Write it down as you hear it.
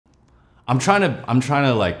I'm trying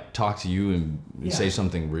to like talk to you and say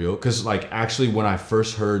something real. Cause like actually when I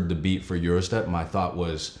first heard the beat for Eurostep, my thought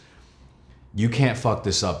was, you can't fuck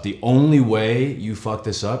this up. The only way you fuck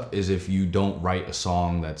this up is if you don't write a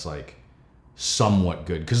song that's like somewhat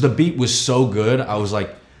good. Cause the beat was so good. I was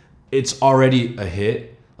like, it's already a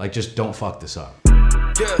hit. Like just don't fuck this up.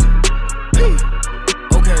 Yeah. Hey.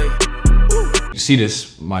 Okay. You see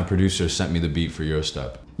this, my producer sent me the beat for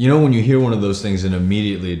Eurostep. You know when you hear one of those things and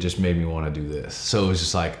immediately it just made me want to do this. So it was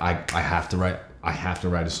just like, I have to write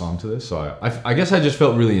a song to this. So I guess I just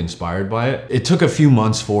felt really inspired by it. It took a few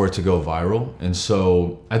months for it to go viral. And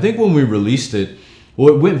so I think when we released it,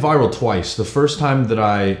 well, it went viral twice. The first time that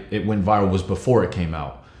it went viral was before it came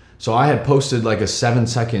out. So I had posted like a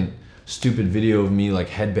 7-second stupid video of me like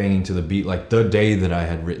headbanging to the beat like the day that I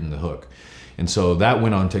had written the hook. And so that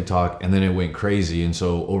went on TikTok and then it went crazy. And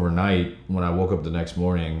so overnight, when I woke up the next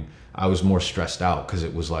morning, I was more stressed out because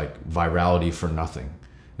it was like virality for nothing.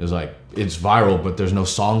 It was like, it's viral, but there's no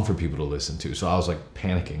song for people to listen to. So I was like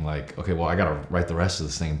panicking, like, okay, well, I gotta write the rest of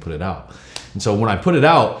this thing and put it out. And so when I put it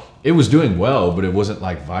out, it was doing well, but it wasn't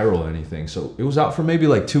like viral or anything. So it was out for maybe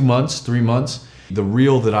like 2 months, 3 months. The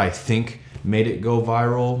reel that I think made it go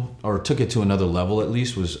viral, or took it to another level at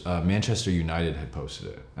least, was Manchester United had posted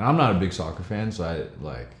it. And I'm not a big soccer fan, so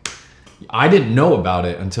I didn't know about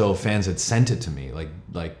it until fans had sent it to me.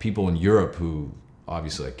 Like people in Europe who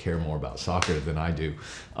obviously like care more about soccer than I do.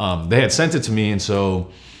 They had sent it to me, and so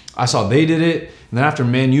I saw they did it. And then after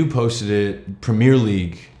Man U posted it, Premier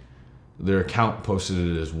League, their account posted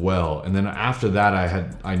it as well. And then after that,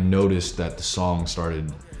 I noticed that the song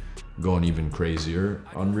started going even crazier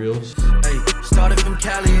on Reels. Hey, started from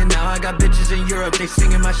Cali and now I got bitches in Europe, they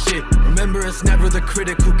singing my shit. Remember, it's never the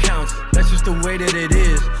critic who counts, that's just the way that it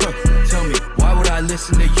is. Tell me, why would I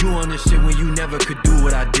listen to you on this shit when you never could do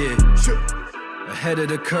what I did? Ahead of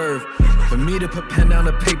the curve, for me to put pen down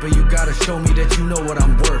to paper, you gotta show me that you know what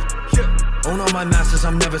I'm worth. Own all my masters,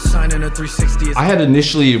 I'm never signing a 360. I had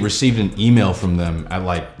initially received an email from them at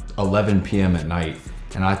like 11 p.m. at night,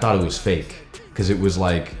 and I thought it was fake, because it was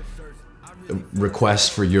like requests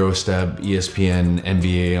for Eurostep, ESPN,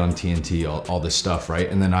 NBA on TNT, all this stuff, right?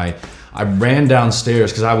 And then I ran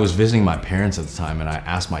downstairs because I was visiting my parents at the time, and I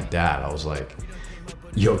asked my dad, I was like,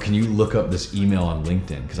 yo, can you look up this email on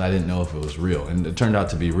LinkedIn? Because I didn't know if it was real, and it turned out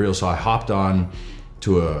to be real. So I hopped on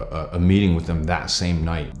to a meeting with them that same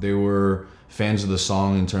night. They were fans of the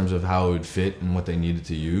song in terms of how it would fit and what they needed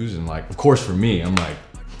to use. And like, of course for me, I'm like,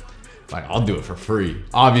 I'll do it for free.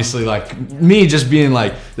 Obviously, like me just being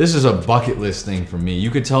like, this is a bucket list thing for me.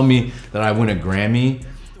 You could tell me that I win a Grammy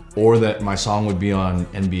or that my song would be on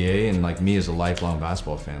NBA, and like me as a lifelong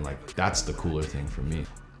basketball fan, like that's the cooler thing for me.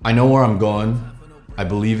 I know where I'm going. I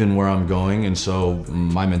believe in where I'm going, and so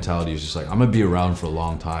my mentality is just like, I'm gonna be around for a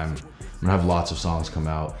long time. I'm gonna have lots of songs come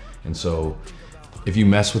out, and so if you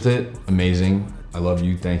mess with it, amazing. I love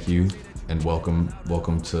you, thank you, and welcome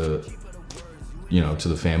to, you know, to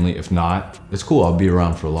the family. If not, it's cool, I'll be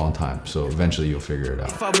around for a long time, so eventually you'll figure it out.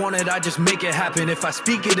 If I want it, I just make it happen. If I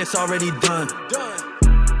speak it, it's already done.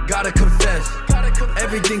 Gotta confess,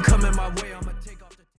 everything coming my way,